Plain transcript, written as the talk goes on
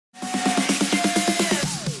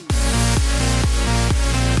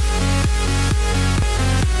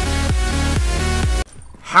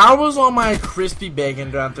How was all my crispy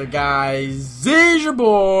bacon out there, guys? It's your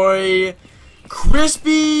boy,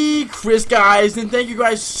 Crispy Chris, guys, and thank you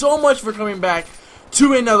guys so much for coming back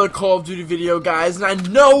to another Call of Duty video, guys. And I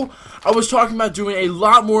know I was talking about doing a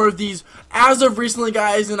lot more of these as of recently,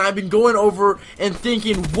 guys, and I've been going over and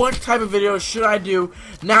thinking what type of video should I do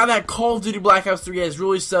now that Call of Duty Black Ops 3 has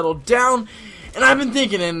really settled down. And I've been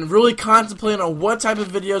thinking and really contemplating on what type of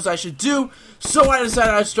videos I should do, so I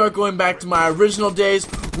decided I'd start going back to my original days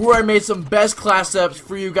where I made some best class ups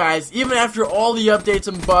for you guys. Even after all the updates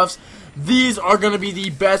and buffs, these are going to be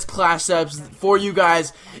the best class ups for you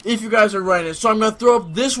guys if you guys are running it. So I'm going to throw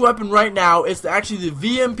up this weapon right now. It's actually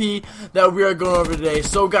the VMP that we are going over today.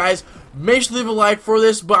 So guys, make sure to leave a like for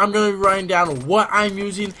this, but I'm going to be writing down what I'm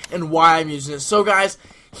using and why I'm using it. So guys,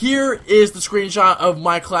 here is the screenshot of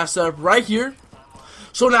my class setup right here.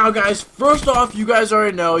 So now guys, first off, you guys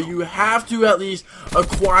already know you have to at least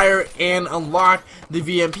acquire and unlock the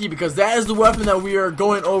VMP, because that is the weapon that we are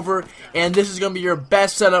going over, and this is going to be your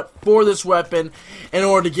best setup for this weapon in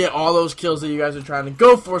order to get all those kills that you guys are trying to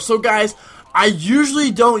go for. So guys, I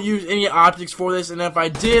usually don't use any optics for this, and if I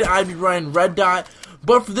did, I'd be running red dot.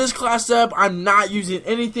 But for this class setup, I'm not using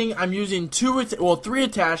anything. I'm using three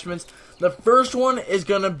attachments. The first one is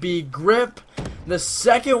going to be grip. The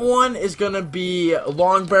second one is going to be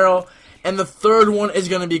long barrel, and the third one is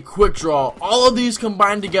going to be quick draw. All of these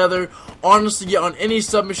combined together, honestly, on any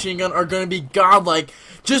submachine gun are going to be godlike,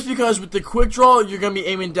 just because with the quick draw, you're going to be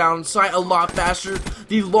aiming down sight a lot faster.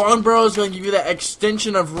 The long barrel is going to give you that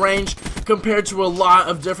extension of range compared to a lot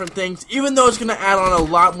of different things. Even though it's going to add on a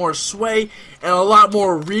lot more sway and a lot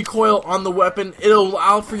more recoil on the weapon, it'll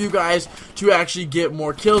allow for you guys to actually get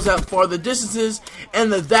more kills at farther distances,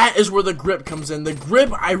 and that is where the grip comes in. The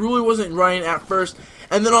grip, I really wasn't running at first,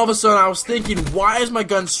 and then all of a sudden I was thinking, why is my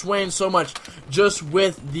gun swaying so much just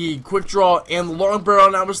with the quick draw and the long barrel?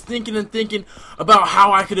 And I was thinking and thinking about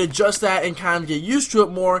how I could adjust that and kind of get used to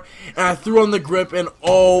it more, and I threw on the grip, and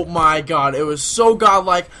oh my god, it was so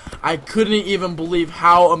godlike. I couldn't even believe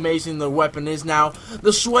how amazing the weapon is now.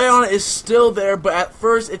 The sway on it is still there, but at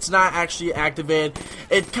first it's not actually activated.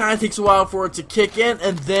 It kind of takes a while for it to kick in,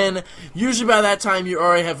 and then usually by that time you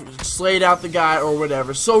already have slayed out the guy or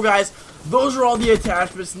whatever. So guys, those are all the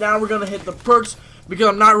attachments. Now we're going to hit the perks, because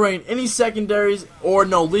I'm not running any secondaries or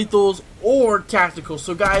no lethals or tacticals.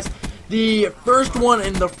 So guys, the first one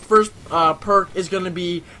and the first perk is going to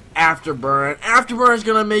be Afterburn. Afterburn is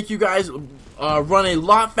going to make you guys run a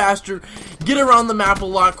lot faster, get around the map a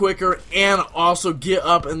lot quicker, and also get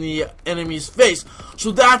up in the enemy's face.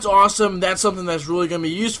 So that's awesome. That's something that's really going to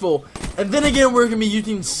be useful. And then again, we're going to be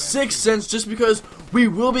using Sixth Sense, just because we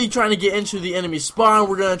will be trying to get into the enemy spawn.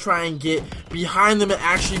 We're going to try and get behind them and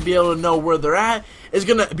actually be able to know where they're at. It's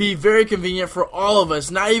going to be very convenient for all of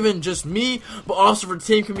us, not even just me, but also for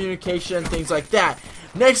team communication and things like that.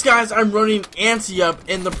 Next, guys, I'm running Anti-Up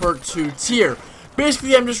in the perk 2 tier.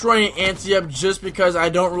 Basically, I'm just running Anti-Up just because I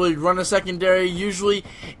don't really run a secondary usually,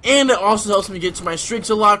 and it also helps me get to my streaks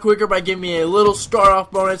a lot quicker by giving me a little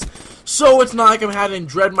start-off bonus, so it's not like I'm having to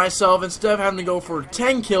dread myself. Instead of having to go for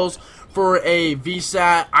 10 kills for a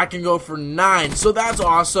VSAT, I can go for 9, so that's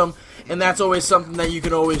awesome, and that's always something that you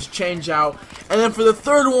can always change out. And then for the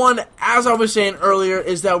third one, as I was saying earlier,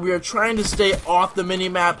 is that we are trying to stay off the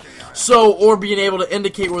minimap, or being able to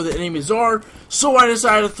indicate where the enemies are. So I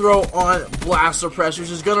decided to throw on blast suppressors, which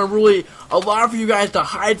is going to really allow for you guys to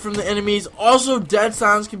hide from the enemies. Also, dead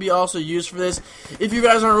silence can be also used for this. If you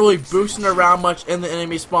guys aren't really boosting around much in the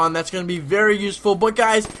enemy spawn, that's going to be very useful. But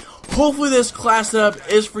guys, hopefully this class setup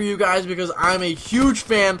is for you guys, because I'm a huge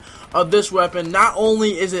fan of this weapon. Not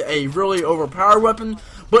only is it a really overpowered weapon,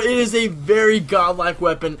 but it is a very godlike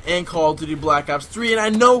weapon in Call of Duty Black Ops 3. And I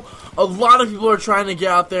know a lot of people are trying to get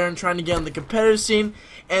out there and trying to get on the competitive scene,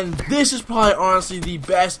 and this is probably honestly the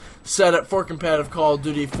best setup for competitive Call of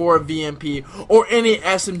Duty for a VMP or any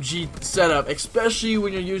SMG setup, especially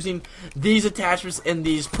when you're using these attachments and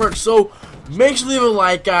these perks. So make sure to leave a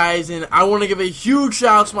like, guys, and I want to give a huge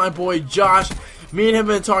shout out to my boy Josh. Me and him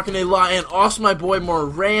have been talking a lot, and also my boy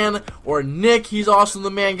Moran, or Nick. He's awesome,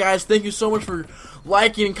 the man, guys. Thank you so much for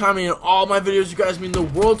liking and commenting on all my videos. You guys mean the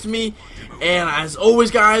world to me. And as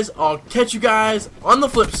always, guys, I'll catch you guys on the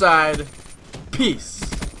flip side. Peace.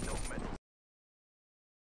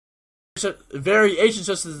 Variations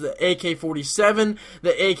such as the AK-47,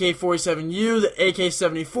 the AK-47U, the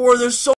AK-74. There's so